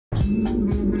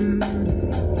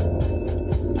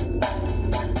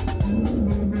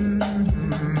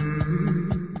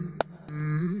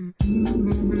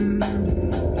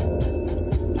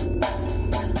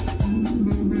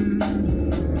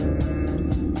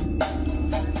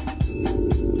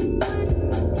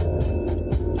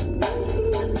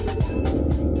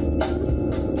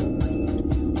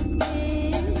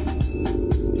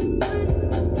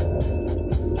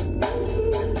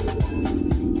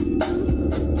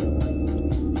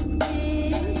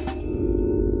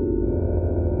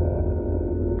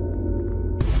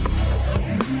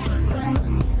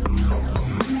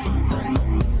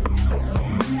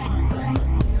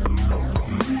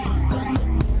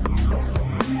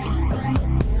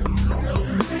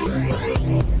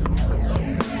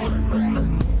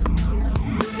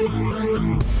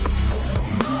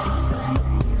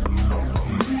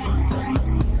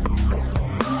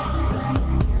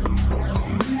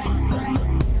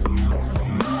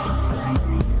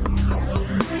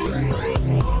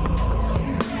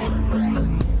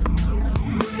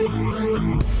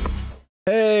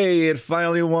It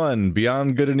finally won,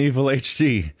 Beyond Good and Evil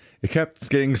HD. It kept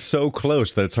getting so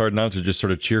close that it's hard not to just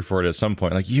sort of cheer for it at some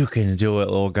point. Like, you can do it,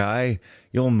 little guy.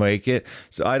 You'll make it.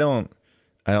 So I don't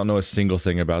know a single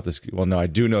thing about this. Well, no, I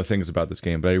do know things about this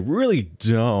game, but I really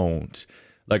don't.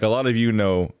 Like, a lot of you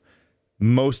know,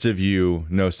 most of you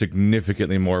know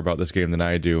significantly more about this game than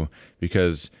I do,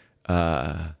 because,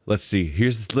 let's see.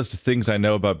 Here's the list of things I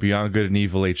know about Beyond Good and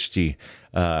Evil HD.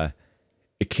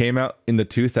 It came out in the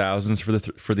 2000s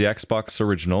for the Xbox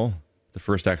original, the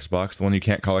first Xbox, the one you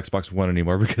can't call Xbox One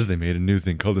anymore because they made a new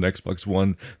thing called an Xbox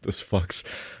One. Those fucks.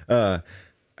 I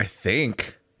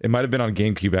think it might have been on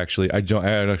GameCube actually. I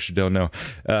actually don't know.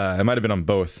 It might have been on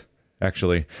both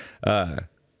actually.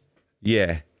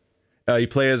 Yeah. You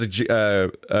play as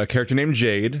a character named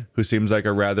Jade, who seems like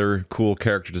a rather cool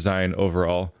character design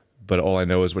overall, but all I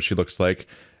know is what she looks like.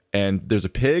 And there's a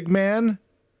pig man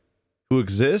who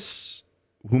exists,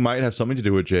 who might have something to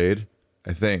do with Jade,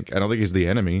 I think. I don't think he's the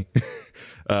enemy.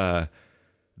 That's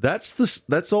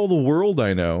all the world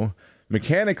I know.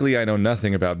 Mechanically, I know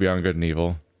nothing about Beyond Good and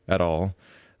Evil at all.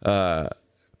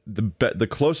 The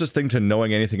closest thing to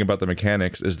knowing anything about the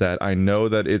mechanics is that I know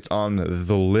that it's on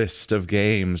the list of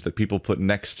games that people put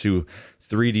next to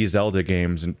 3D Zelda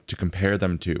games and to compare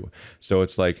them to. So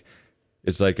it's like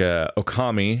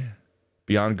Okami,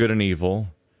 Beyond Good and Evil,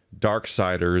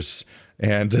 Darksiders,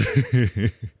 and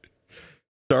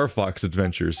Star Fox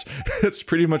Adventures. That's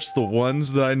pretty much the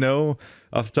ones that I know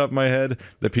off the top of my head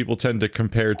that people tend to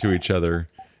compare to each other,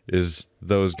 is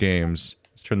those games.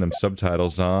 Let's turn them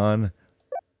subtitles on.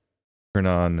 Turn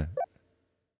on...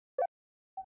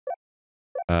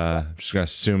 I'm just gonna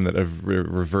assume that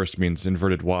reversed means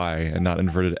inverted Y and not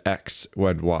inverted X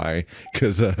when Y,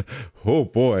 because, oh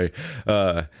boy,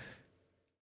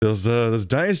 those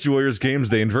Dynasty Warriors games,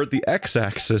 they invert the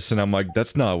X-axis, and I'm like,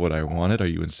 that's not what I wanted. Are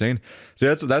you insane?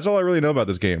 So that's all I really know about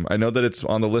this game. I know that it's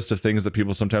on the list of things that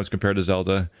people sometimes compare to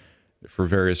Zelda for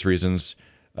various reasons,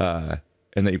 and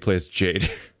that you play as Jade.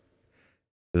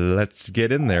 Let's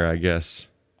get in there, I guess.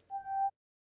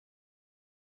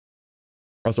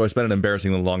 Also, I spent an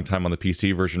embarrassingly long time on the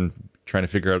PC version trying to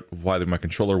figure out why my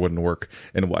controller wouldn't work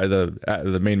and why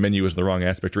the main menu is the wrong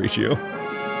aspect ratio.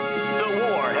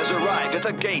 Arrived at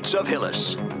the gates of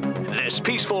Hyllis. This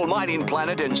peaceful mining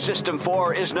planet in System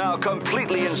 4 is now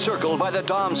completely encircled by the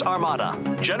Dom's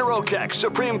Armada. General Keck,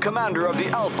 Supreme Commander of the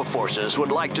Alpha Forces,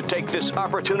 would like to take this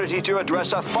opportunity to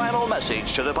address a final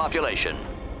message to the population.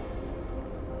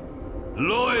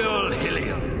 Loyal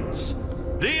Hylians,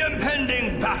 the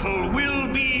impending battle will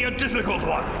be a difficult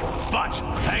one, but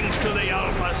thanks to the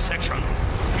Alpha Section,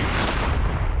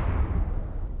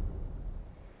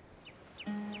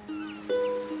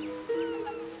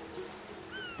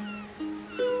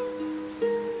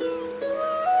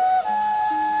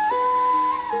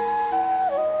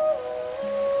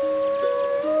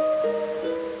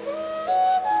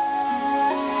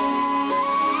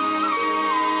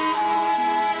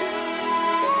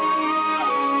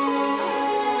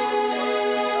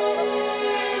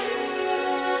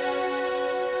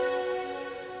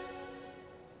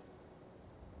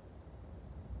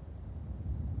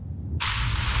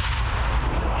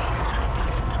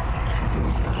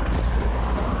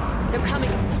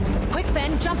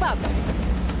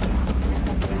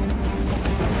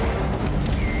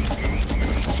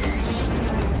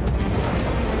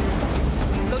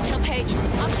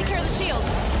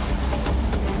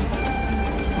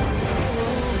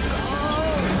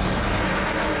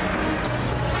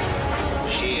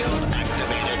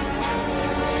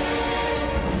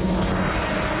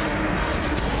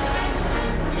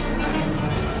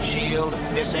 Shield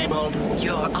disabled.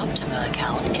 Your Optima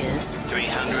account is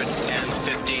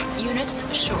 350. units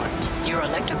short. Your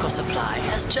electrical supply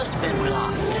has just been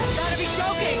blocked. Gotta be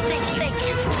joking! Thank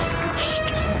you for...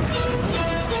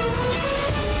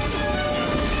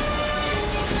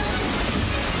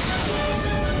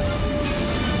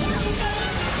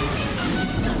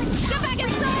 Get back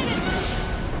inside it!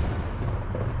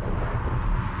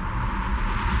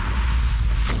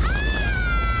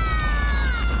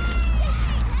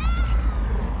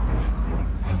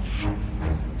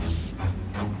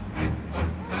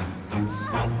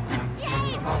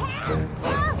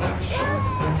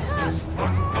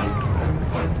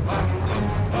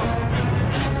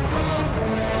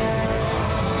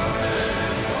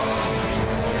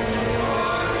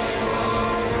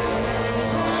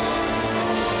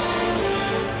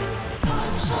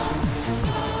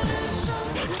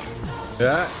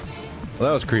 Yeah. Well,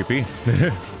 that was creepy.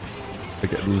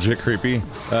 Like, legit creepy.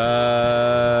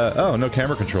 Oh, no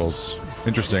camera controls.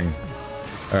 Interesting.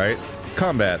 Alright.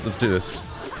 Combat. Let's do this.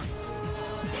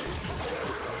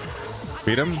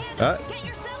 Beat him.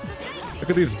 Look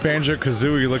at these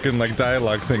Banjo-Kazooie looking like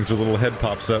dialogue things where a little head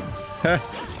pops up.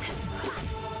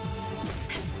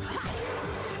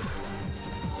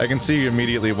 I can see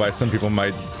immediately why some people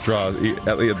might draw, at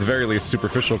the very least,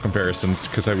 superficial comparisons,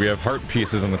 because we have heart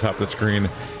pieces on the top of the screen,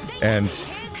 and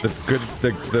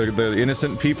the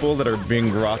innocent people that are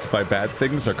being wrought by bad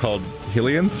things are called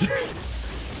Hylians.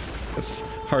 It's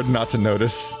hard not to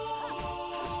notice.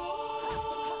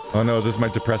 Oh no, is this my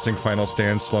depressing final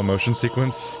stand slow motion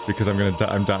sequence? Because I'm gonna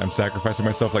die, I'm sacrificing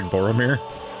myself like Boromir?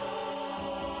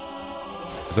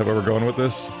 Is that where we're going with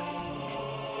this?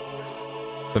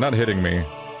 They're not hitting me.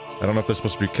 I don't know if they're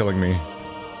supposed to be killing me.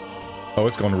 Oh,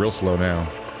 it's going real slow now.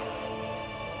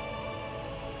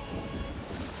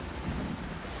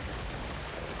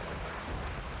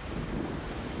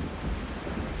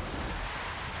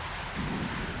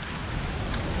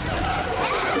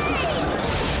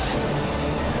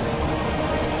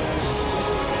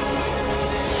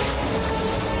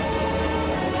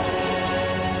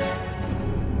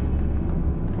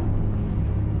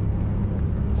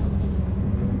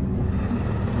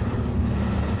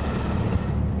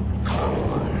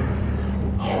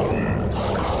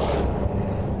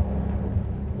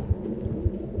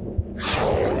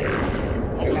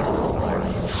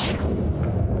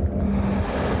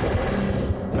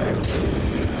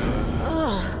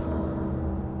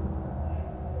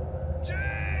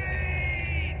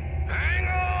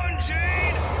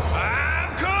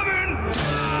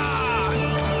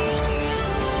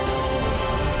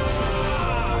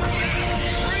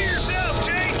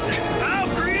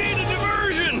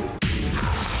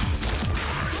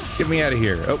 Get me out of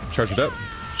here. Oh, charge it up.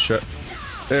 Shut.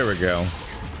 There we go.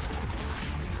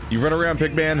 You run around,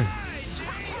 Pigman.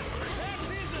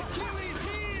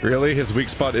 Really? His weak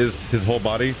spot is his whole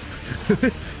body?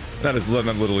 not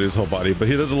literally his whole body, but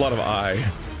he does a lot of eye.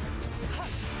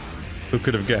 Who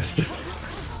could have guessed?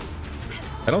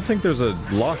 I don't think there's a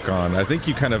lock on. I think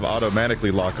you kind of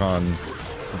automatically lock on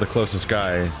to the closest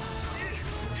guy.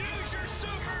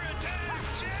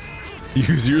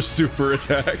 Use your super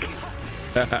attack.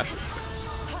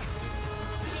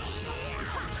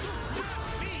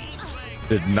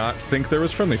 Did not think there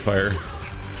was friendly fire.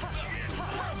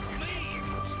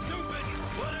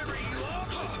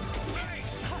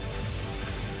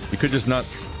 You could just not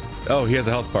oh, he has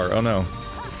a health bar. Oh no.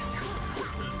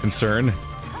 Concern.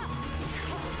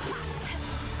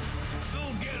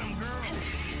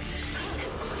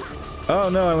 Oh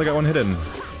no, I only got one hidden.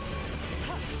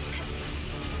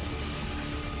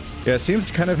 Yeah, it seems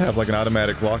to kind of have like an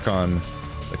automatic lock-on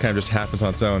that kind of just happens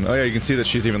on its own. Oh yeah, you can see that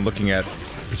she's even looking at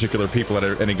particular people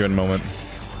at any given moment.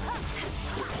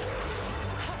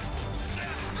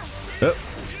 Oh.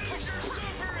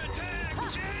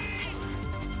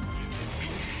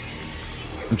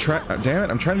 Damn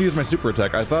it, I'm trying to use my super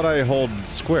attack. I thought I hold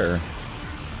square,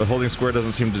 but holding square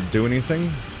doesn't seem to do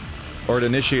anything. Or it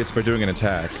initiates by doing an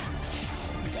attack.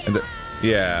 And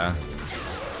yeah.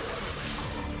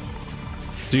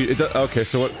 Okay,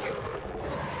 so what?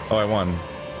 Oh, I won.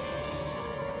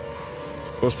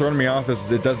 What's throwing me off is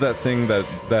it does that thing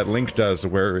that Link does,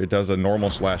 where it does a normal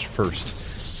slash first.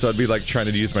 So I'd be like trying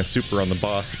to use my super on the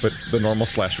boss, but the normal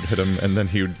slash would hit him, and then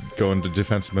he would go into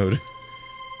defense mode.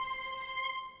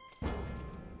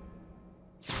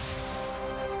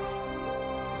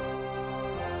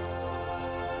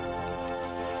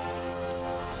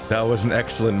 That was an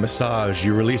excellent massage.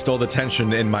 You released all the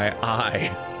tension in my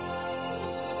eye.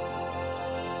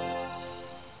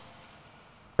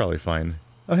 Probably fine.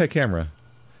 Oh, hey, camera.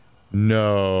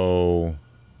 No.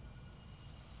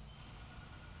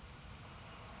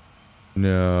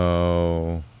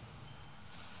 No.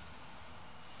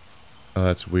 Oh,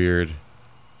 that's weird.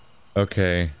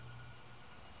 Okay.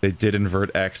 They did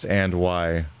invert X and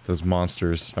Y, those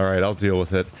monsters. Alright, I'll deal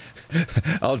with it.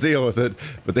 I'll deal with it.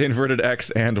 But they inverted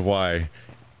X and Y.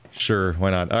 Sure,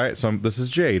 why not? Alright, so this is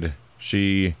Jade.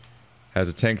 She has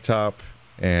a tank top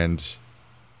and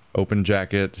open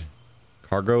jacket,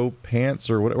 cargo pants,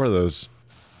 or what are those?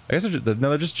 I guess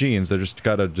they're just jeans. They're just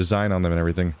got a design on them and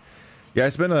everything. Yeah, I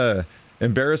spent a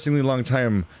embarrassingly long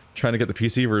time trying to get the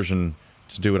PC version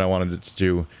to do what I wanted it to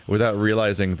do without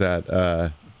realizing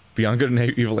that Beyond Good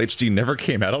and Evil HD never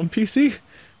came out on PC.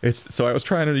 So I was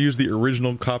trying to use the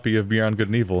original copy of Beyond Good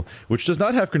and Evil, which does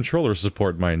not have controller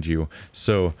support, mind you.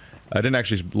 So I didn't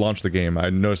actually launch the game. I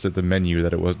noticed at the menu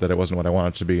that it wasn't what I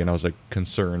wanted it to be, and I was like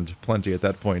concerned plenty at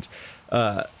that point.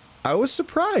 I was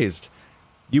surprised.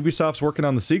 Ubisoft's working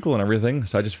on the sequel and everything,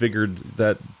 so I just figured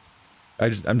that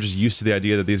I'm just used to the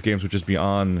idea that these games would just be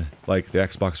on like the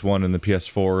Xbox One and the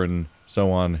PS4 and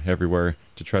so on everywhere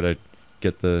to try to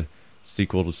get the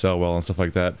sequel to sell well and stuff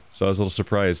like that. So I was a little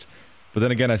surprised. But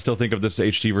then again, I still think of this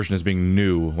HD version as being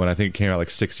new, when I think it came out like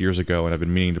 6 years ago, and I've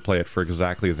been meaning to play it for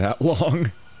exactly that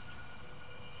long.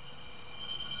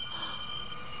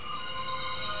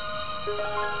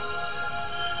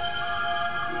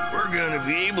 We're gonna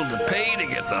be able to pay to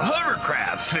get the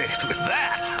hovercraft fixed with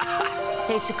that.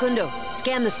 Hey, Secundo,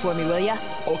 scan this for me, will ya?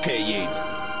 Okay, Jade.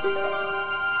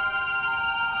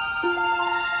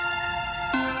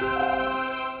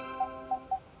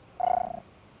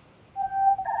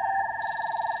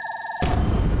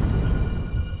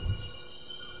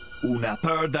 Una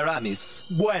per Daramis.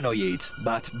 Bueno, Jade,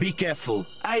 but be careful.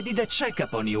 I did a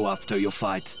checkup on you after your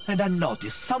fight, and I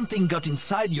noticed something got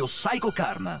inside your psycho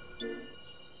karma.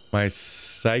 My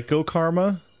psycho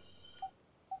karma?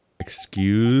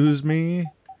 Excuse me?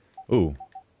 Ooh.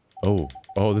 Oh.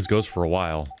 Oh, this goes for a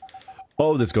while.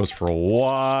 Oh, this goes for a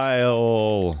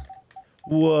while.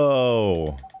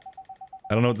 Whoa.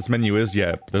 I don't know what this menu is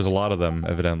yet, but there's a lot of them,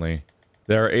 evidently.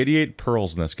 There are 88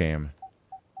 pearls in this game.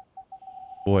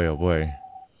 Boy, oh boy.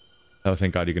 Oh,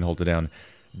 thank God you can hold it down.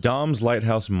 Dom's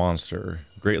Lighthouse Monster.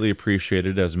 Greatly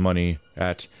appreciated as money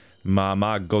at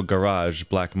Mamago Garage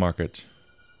Black Market.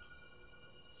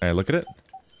 Can I look at it?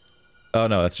 Oh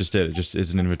no, that's just it. It just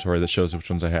is an inventory that shows which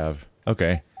ones I have.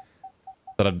 Okay.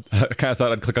 I kind of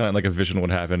thought I'd click on it like a vision would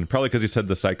happen. Probably because he said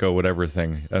the psycho whatever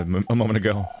thing a moment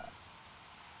ago.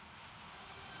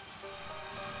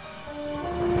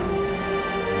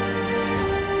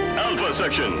 Alpha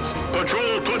sections,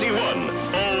 Patrol 21,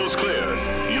 all's clear.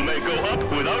 You may go up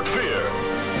without fear.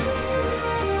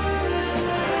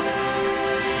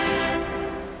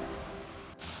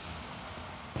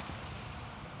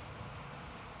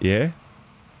 Yeah?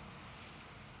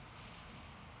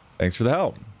 Thanks for the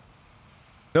help.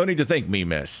 No need to thank me,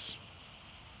 miss.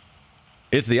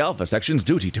 It's the Alpha Section's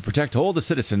duty to protect all the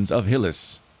citizens of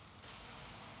Hyllis.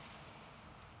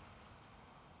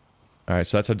 Alright,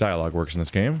 so that's how dialogue works in this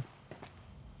game.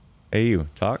 Hey you,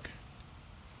 talk.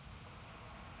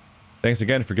 Thanks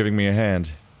again for giving me a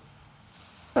hand.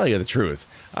 Tell you the truth,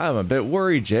 I'm a bit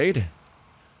worried, Jade.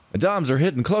 The Doms are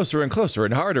hitting closer and closer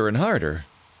and harder and harder.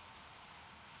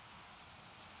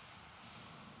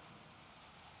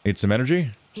 Need some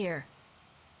energy? Here.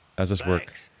 How's this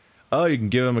work? Oh, you can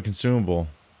give him a consumable.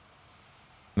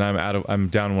 And I'm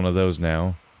down one of those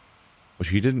now. Which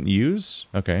he didn't use?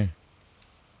 Okay.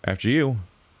 After you.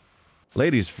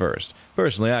 Ladies first.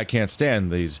 Personally, I can't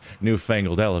stand these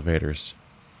newfangled elevators.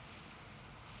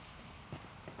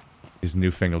 These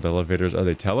newfangled elevators, are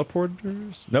they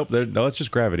teleporters? Nope, no, it's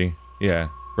just gravity. Yeah,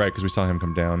 right, because we saw him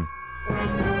come down.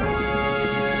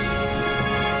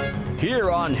 Here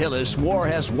on Hyllis, war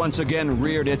has once again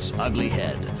reared its ugly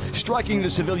head, striking the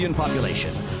civilian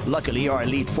population. Luckily, our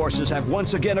elite forces have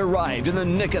once again arrived in the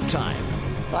nick of time.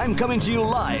 I'm coming to you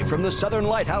live from the Southern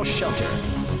Lighthouse Shelter.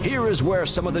 Here is where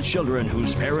some of the children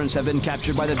whose parents have been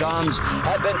captured by the Doms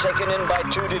have been taken in by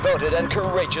two devoted and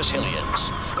courageous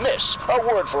Hylians. Miss, a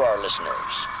word for our listeners.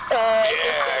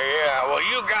 Yeah, well,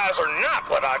 you guys are not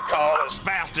what I'd call as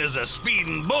fast as a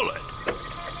speeding bullet.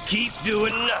 Keep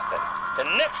doing nothing,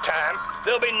 and next time,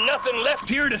 there'll be nothing left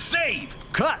here to save.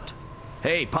 Cut!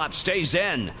 Hey, Pop, stay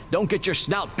zen. Don't get your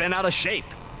snout bent out of shape.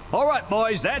 All right,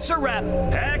 boys, that's a wrap.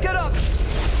 Pack it up.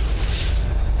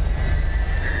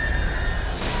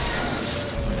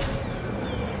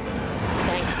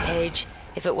 Thanks, Pey'J.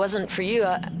 If it wasn't for you,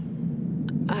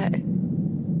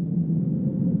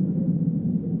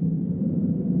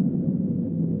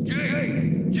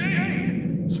 Jade!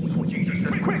 Jade! Sweet Jesus,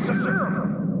 quick,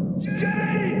 serum!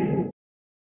 Jade!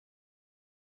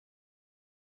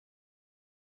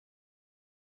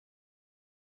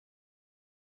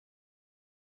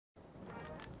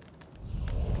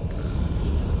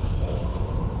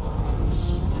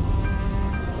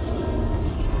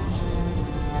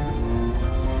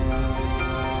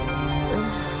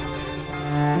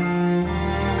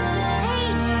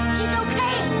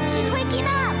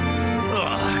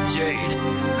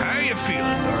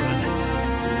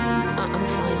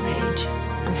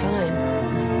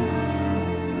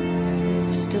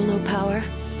 power?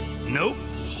 Nope.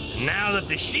 Now that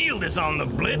the shield is on the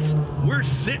blitz, we're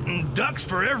sitting ducks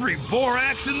for every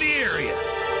Vorax in the area.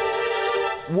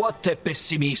 What a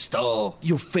pessimisto!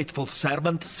 Your faithful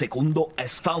servant, Secundo,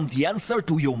 has found the answer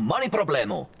to your money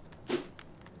problemo.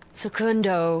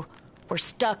 Secundo, we're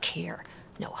stuck here.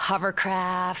 No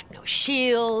hovercraft, no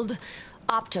shield.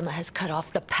 Optima has cut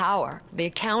off the power. The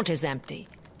account is empty.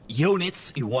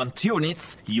 Units, you want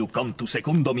units? You come to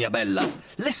Secundo, mia bella.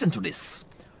 Listen to this.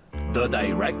 The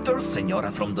director,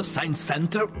 Senora from the Science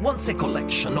Center, wants a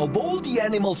collection of all the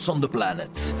animals on the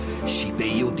planet. She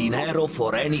pay you dinero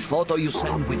for any photo you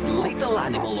send with little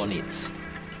animal on it.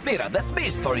 Mira, that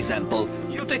beast, for example.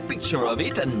 You take picture of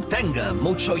it and tenga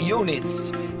mucho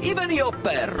units. Even your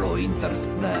perro interests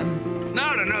them.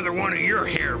 Not another one of your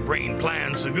harebrained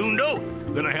plans, Segundo.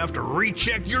 Gonna have to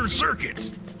recheck your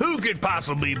circuits. Who could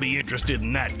possibly be interested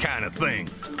in that kind of thing?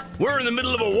 We're in the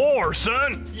middle of a war,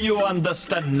 son. You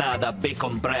understand nada,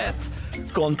 bacon breath.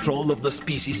 Control of the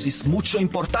species is mucho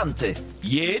importante.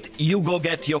 Jade, you go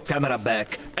get your camera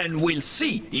back, and we'll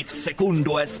see if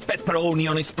Secundo has pepperoni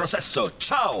on his processor.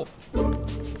 Ciao!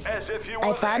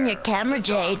 I found your camera,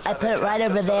 Jade. I put it right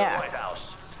over there.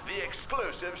 The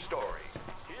exclusive story.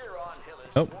 Here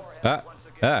on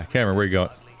Oh, camera, where you going?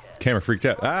 Camera freaked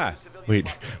out. Wait,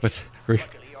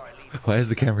 why does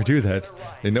the camera do that?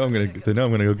 They know I'm gonna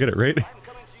go get it, right?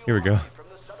 Here we go.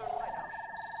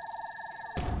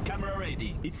 Camera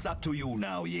ready. It's up to you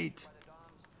now, Jade.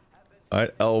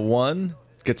 Alright, L1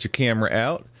 gets your camera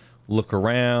out, look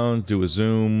around, do a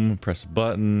zoom, press a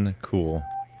button, cool.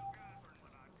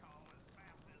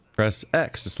 Press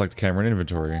X to select the camera in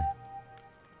inventory.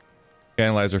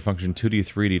 Analyzer function 2D,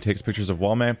 3D. Takes pictures of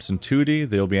wall maps in 2D.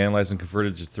 They'll be analyzed and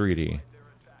converted to 3D.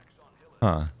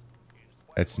 Huh.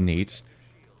 That's neat.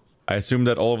 I assume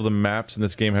that all of the maps in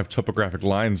this game have topographic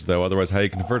lines, though. Otherwise, how are you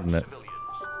converting it?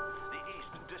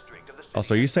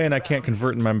 Also, are you saying I can't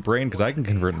convert in my brain? Because I can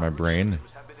convert in my brain.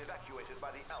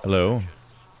 Hello?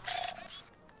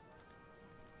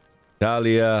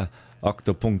 Dahlia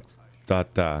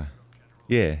octopunctata.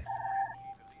 Yeah.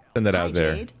 Send that out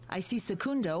there. Jade. I see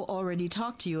Secundo already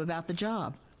talked to you about the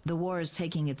job. The war is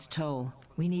taking its toll.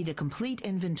 We need a complete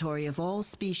inventory of all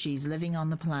species living on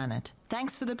the planet.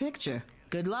 Thanks for the picture.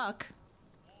 Good luck.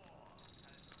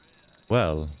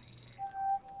 Well.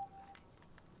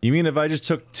 You mean if I just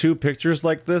took 2 pictures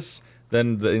like this,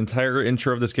 then the entire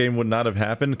intro of this game would not have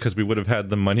happened because we would have had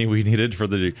the money we needed for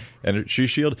the energy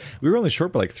shield? We were only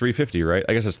short by like 350, right?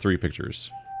 I guess that's 3 pictures.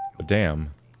 But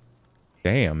damn.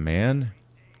 Damn, man.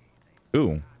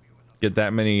 Ooh. Get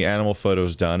that many animal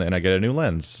photos done and I get a new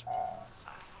lens.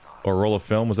 Or a roll of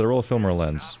film. Was it a roll of film or a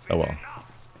lens? Oh well.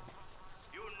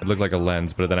 It looked like a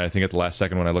lens, but then I think at the last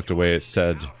second when I looked away it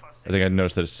said... I think I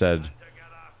noticed that it said...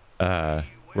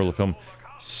 roll of film.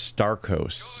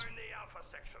 Starkos.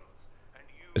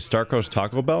 Is Starkos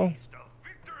Taco Bell?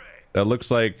 That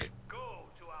looks like...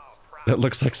 That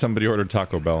looks like somebody ordered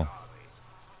Taco Bell.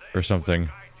 Or something.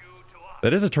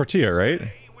 That is a tortilla, right?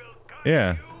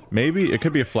 Yeah. Maybe? It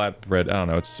could be a flatbread. I don't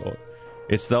know.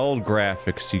 It's the old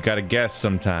graphics. You gotta guess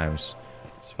sometimes.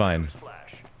 It's fine.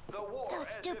 Those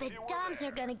stupid Doms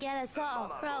are gonna get us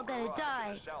all. We're all gonna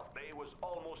die.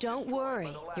 Don't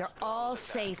worry. You're all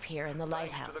safe here in the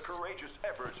lighthouse.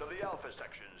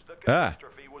 Ah.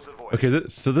 Okay,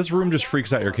 so this room just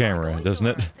freaks out your camera, doesn't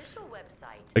it?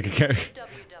 Like a camera.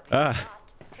 Ah.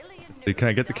 Can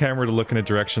I get the camera to look in a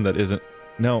direction that isn't...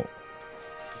 No.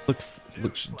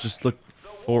 Just look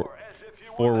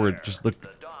forward. Just look...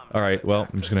 Alright, well,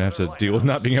 I'm just gonna have to deal with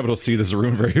not being able to see this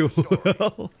room very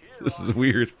well. This is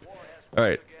weird.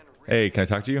 Alright. Hey, can I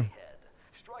talk to you?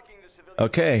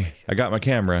 Okay, I got my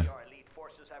camera.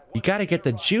 You gotta get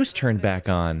the juice turned back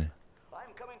on.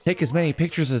 Take as many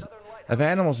pictures of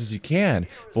animals as you can,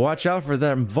 but watch out for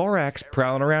them Vorax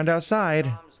prowling around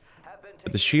outside.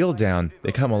 With the shield down,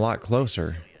 they come a lot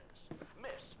closer.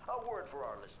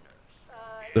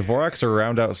 The Vorax are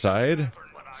around outside?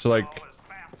 So like...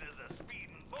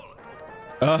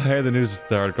 Oh, hey, the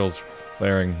article's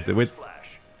flaring. Wait,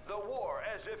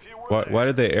 why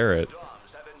did they air it?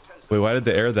 Wait, why did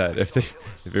they air that if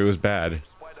it was bad?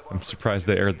 I'm surprised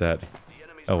they aired that.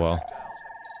 Oh well.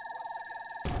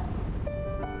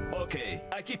 Okay,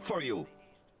 I keep for you.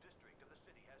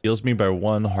 Heals me by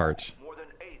 1 heart.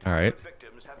 Alright.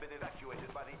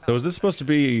 So is this supposed to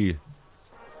be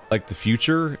like the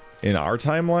future in our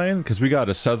timeline? Because we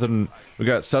got Southern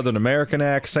American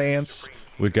accents.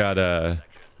 We got a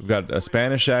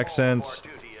Spanish accent.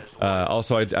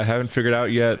 Also, I haven't figured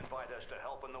out yet.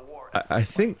 I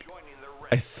think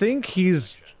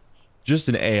he's just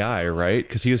an AI, right?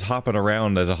 Because he was hopping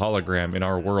around as a hologram in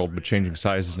our world, but changing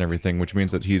sizes and everything, which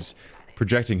means that he's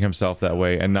projecting himself that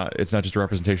way, and it's not just a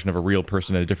representation of a real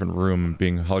person in a different room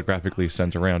being holographically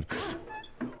sent around.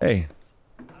 Hey,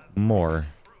 more.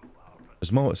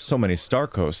 There's so many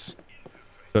Starkos.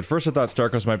 So at first I thought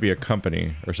Starkos might be a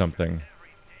company or something.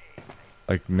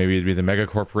 Like maybe it'd be the mega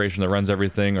corporation that runs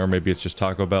everything, or maybe it's just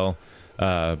Taco Bell.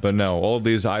 But no, all of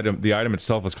these the item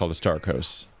itself is called a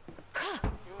Starkos.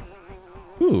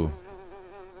 Ooh.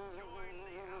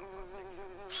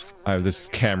 This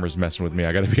camera's messing with me,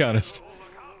 I gotta be honest.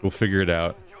 We'll figure it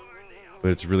out.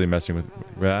 But it's really messing with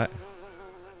that.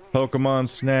 Pokemon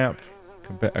Snap.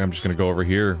 I'm just gonna go over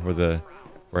here where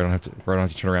I don't have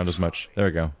to turn around as much. There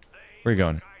we go. Where are you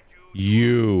going?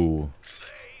 You.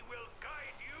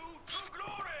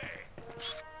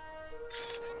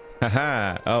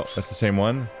 Haha. Oh, that's the same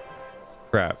one.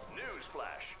 Crap.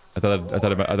 I thought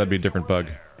it'd be a different bug.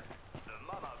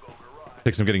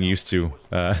 Takes some getting used to.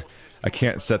 I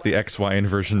can't set the XY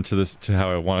inversion to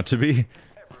how I want it to be.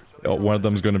 One of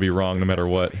them's going to be wrong no matter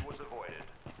what.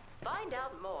 Find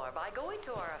out more by going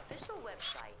to our official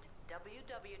website,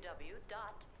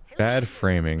 Bad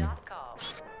framing.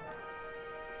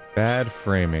 Bad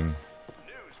framing.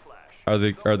 Are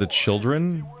the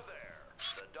children?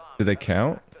 Do they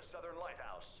count?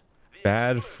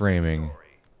 Bad framing.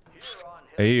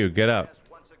 Hey, you, get up.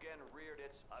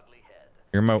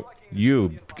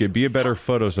 Be a better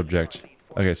photo subject.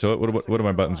 Okay, so what are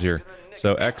my buttons here?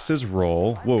 So X is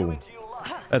roll. Whoa.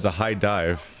 That's a high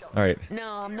dive. Alright. No,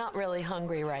 I'm not really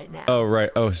hungry right now. Oh, right.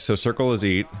 Oh, so circle is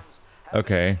eat.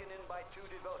 Okay.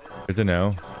 Good to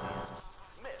know.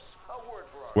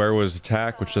 Square was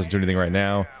attack, which doesn't do anything right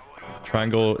now.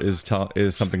 Triangle is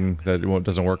something that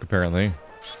doesn't work, apparently.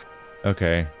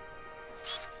 Okay.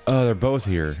 Oh, they're both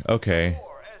here. Okay.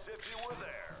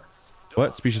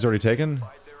 What? Species already taken?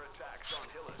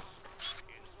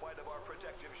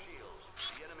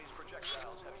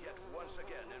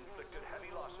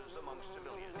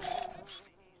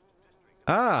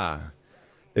 Ah!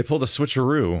 They pulled a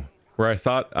switcheroo. Where I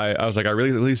thought I was like, I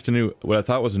really released what I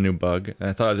thought was a new bug, and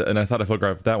I thought I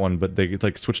photographed that one, but they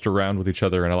like switched around with each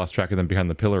other, and I lost track of them behind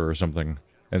the pillar or something,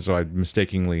 and so I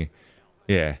mistakenly,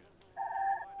 yeah.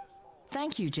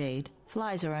 Thank you, Jade.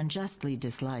 Flies are unjustly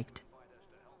disliked.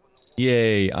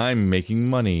 Yay! I'm making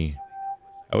money.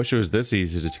 I wish it was this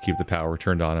easy to keep the power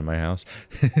turned on in my house.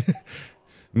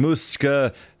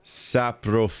 Musca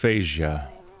saprophagia.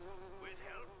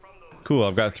 Cool,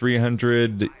 I've got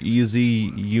 300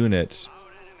 easy unit.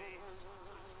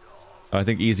 Oh, I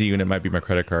think easy unit might be my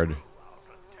credit card.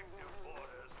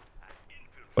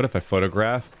 What if I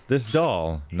photograph this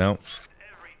doll? Nope.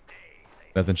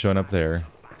 Nothing showing up there.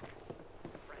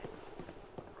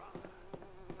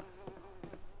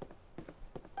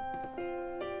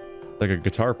 Like a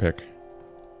guitar pick.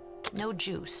 No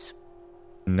juice.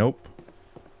 Nope.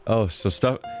 Oh, so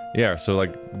stuff... Yeah, so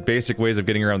like, basic ways of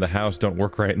getting around the house don't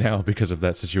work right now because of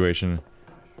that situation.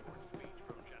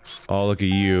 Oh, look at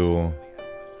you.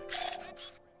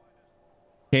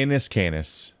 Canis.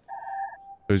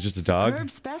 It was just a dog? Superb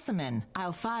specimen.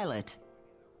 I'll file it.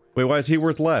 Wait, why is he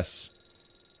worth less?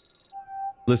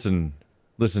 Listen,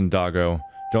 doggo.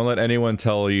 Don't let anyone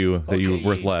tell you that you're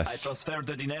worth less. I transfer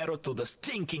the dinero to the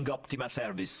stinking Optima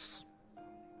service.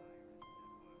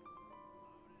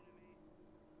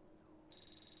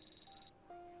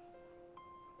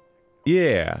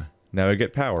 Yeah, now I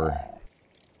get power.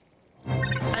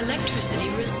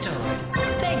 Electricity restored.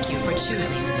 Thank you for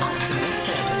choosing Optima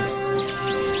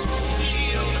Service.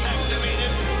 Shield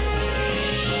activated.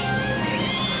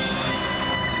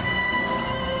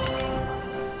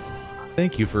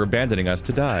 Thank you for abandoning us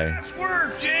to die. Nice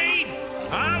work, Jade.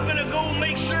 I'm gonna go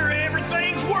make sure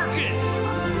everything's working.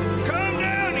 Come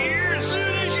down here as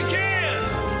soon as you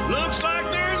can. Looks like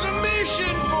there's a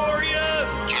mission for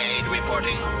you. Jade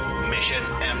reporting. Mission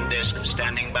M-Disc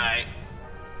standing by.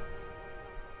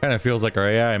 Kind of feels like our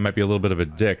AI might be a little bit of a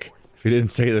dick. If he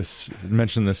didn't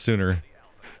mention this sooner.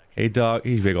 Hey dog,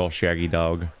 he's a big old shaggy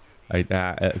dog.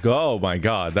 Oh my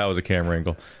god, that was a camera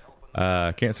angle.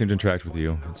 Can't seem to interact with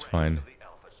you. It's fine.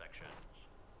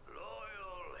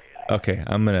 Okay,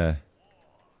 I'm gonna...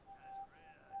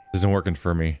 This isn't working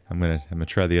for me. I'm gonna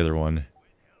try the other one.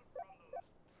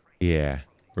 Yeah.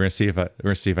 We're gonna see if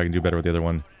I can do better with the other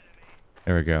one.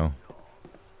 There we go.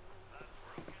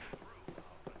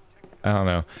 I don't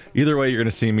know. Either way, you're gonna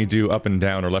see me do up and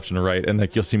down or left and right, and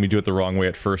like you'll see me do it the wrong way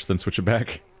at first, then switch it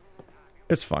back.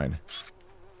 It's fine.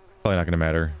 Probably not gonna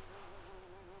matter.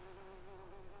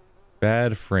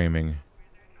 Bad framing.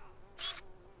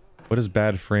 What is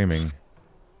bad framing?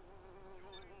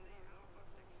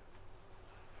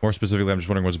 More specifically, I'm just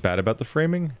wondering what's bad about the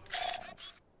framing.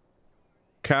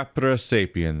 Capra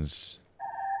Sapiens.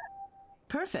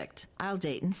 Perfect. I'll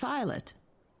date and file it.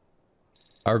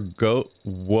 Our goat.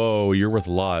 Whoa, you're worth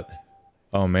a lot.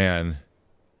 Oh man.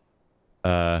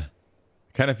 I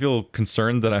kind of feel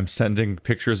concerned that I'm sending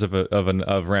pictures of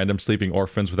random sleeping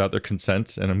orphans without their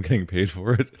consent, and I'm getting paid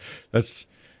for it. That's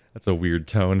a weird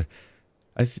tone.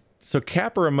 So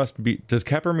Capra must be. Does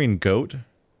Capra mean goat?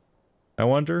 I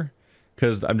wonder.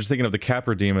 Because I'm just thinking of the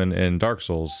Capra demon in Dark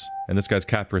Souls, and this guy's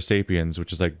Capra Sapiens,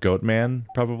 which is like Goat Man,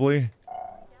 probably.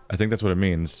 I think that's what it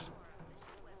means.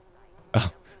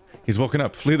 Oh, he's woken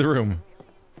up. Flee the room.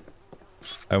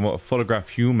 I want to photograph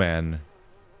human.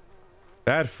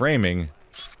 Bad framing.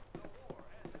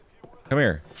 Come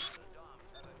here.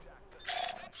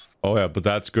 Oh yeah, but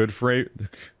that's good frame.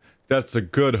 That's a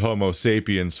good Homo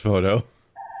sapiens photo.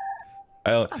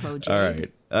 Bravo,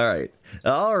 Jade. All right.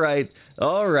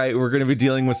 We're gonna be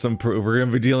dealing with some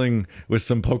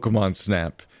Pokemon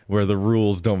Snap, where the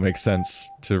rules don't make sense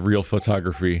to real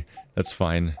photography. That's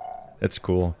fine. That's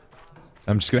cool.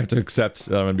 I'm just gonna have to accept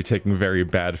that I'm gonna be taking very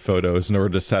bad photos in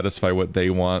order to satisfy what they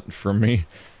want from me.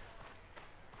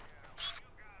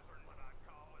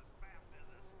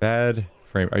 Bad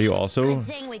frame. Are you also? Good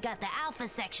thing we got the alpha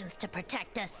sections to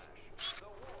protect us.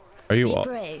 Are you Be all?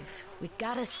 brave. We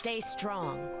gotta stay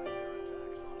strong.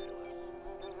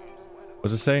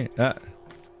 What's it say?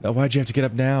 No, why'd you have to get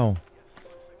up now?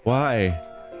 Why?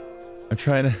 I'm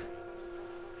trying to...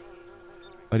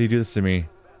 Why do you do this to me?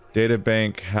 Data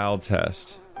bank, HAL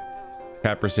test.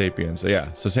 Capra Sapiens.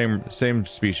 Yeah, so same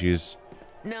species.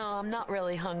 No, I'm not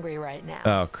really hungry right now.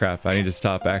 Oh, crap. I need to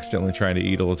stop accidentally trying to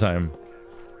eat all the time.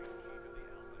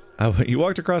 You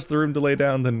walked across the room to lay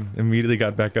down, then immediately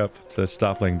got back up to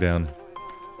stop laying down.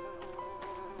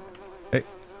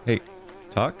 Hey,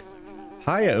 talk?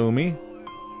 Hiya, Umi.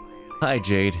 Hi,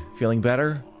 Jade. Feeling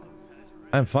better?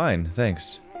 I'm fine,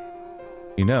 thanks.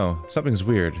 You know, something's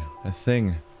weird. A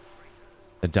thing...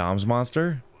 The Dom's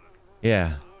monster?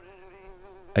 Yeah.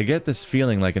 I get this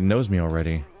feeling like it knows me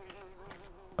already.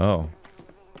 Oh.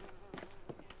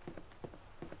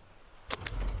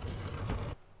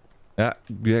 Yeah.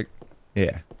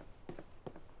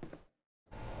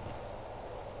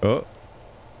 Oh.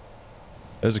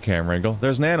 There's a camera angle.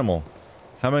 There's an animal.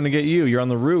 How am I gonna get you? You're on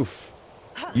the roof.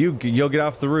 You'll get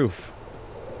off the roof.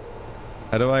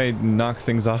 How do I knock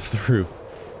things off the roof?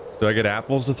 Do I get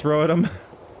apples to throw at them?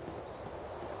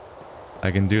 I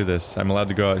can do this. I'm allowed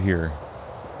to go out here.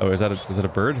 Oh, is that a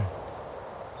bird?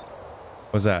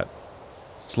 What's that?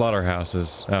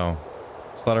 Slaughterhouses. Oh.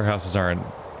 Slaughterhouses aren't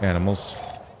animals.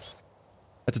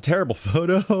 That's a terrible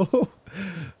photo.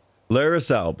 Laris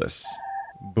albus.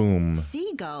 Boom.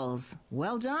 Seagulls.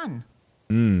 Well done.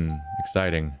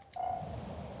 Exciting.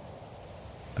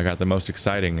 I got the most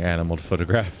exciting animal to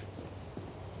photograph.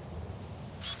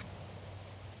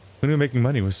 Who knew making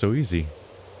money was so easy?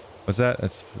 What's that?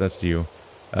 That's you.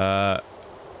 Hey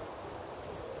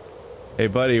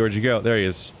buddy, where'd you go? There he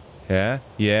is. Yeah?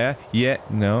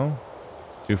 No?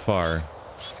 Too far.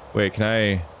 Wait, can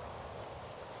I...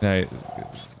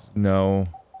 No.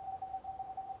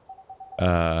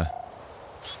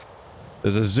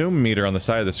 There's a zoom meter on the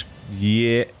side of this.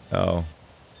 Yeah. Oh.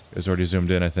 It was already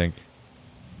zoomed in, I think.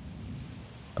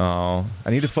 Oh. I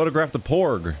need to photograph the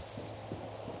porg.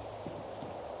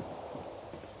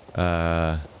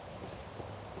 I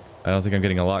don't think I'm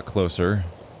getting a lot closer.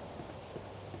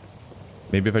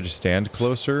 Maybe if I just stand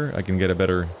closer, I can get a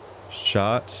better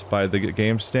shot by the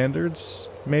game standards?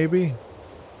 Maybe?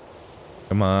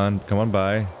 Come on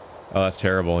by. Oh, that's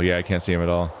terrible. Yeah, I can't see him at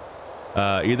all.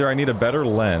 Either I need a better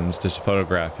lens to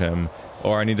photograph him,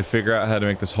 or I need to figure out how to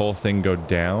make this whole thing go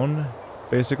down,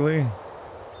 basically.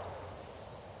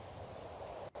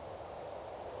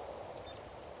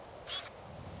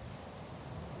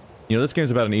 You know, this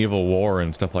game's about an evil war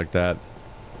and stuff like that.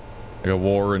 Like a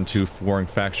war and two warring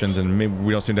factions, and maybe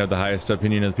we don't seem to have the highest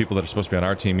opinion of the people that are supposed to be on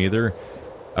our team either.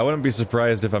 I wouldn't be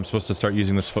surprised if I'm supposed to start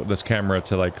using this camera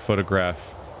to, like,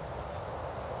 photograph,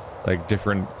 like,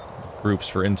 different groups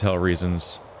for intel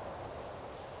reasons.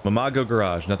 Mamago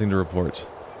Garage, nothing to report.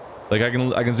 Like, I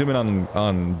can zoom in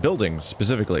on buildings,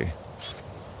 specifically.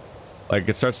 Like,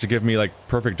 it starts to give me, like,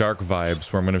 Perfect Dark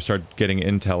vibes, where I'm gonna start getting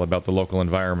intel about the local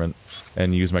environment,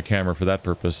 and use my camera for that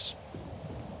purpose.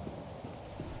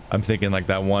 I'm thinking, like,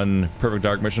 that one Perfect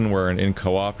Dark mission where in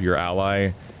co-op, your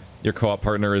co-op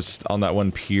partner is on that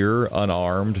one pier,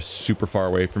 unarmed, super far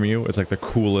away from you. It's like the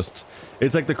coolest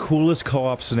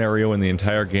co-op scenario in the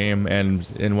entire game, and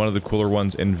in one of the cooler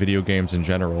ones in video games in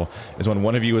general, is when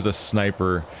one of you is a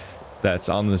sniper that's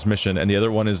on this mission, and the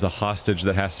other one is the hostage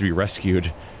that has to be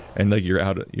rescued. and like you're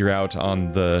out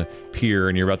on the pier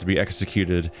and you're about to be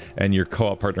executed, and your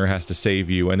co-op partner has to save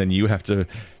you, and then you have to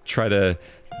try to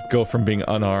go from being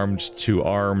unarmed to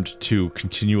armed to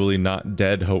continually not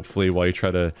dead, hopefully, while you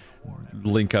try to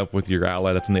link up with your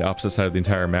ally that's on the opposite side of the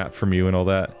entire map from you and all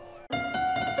that.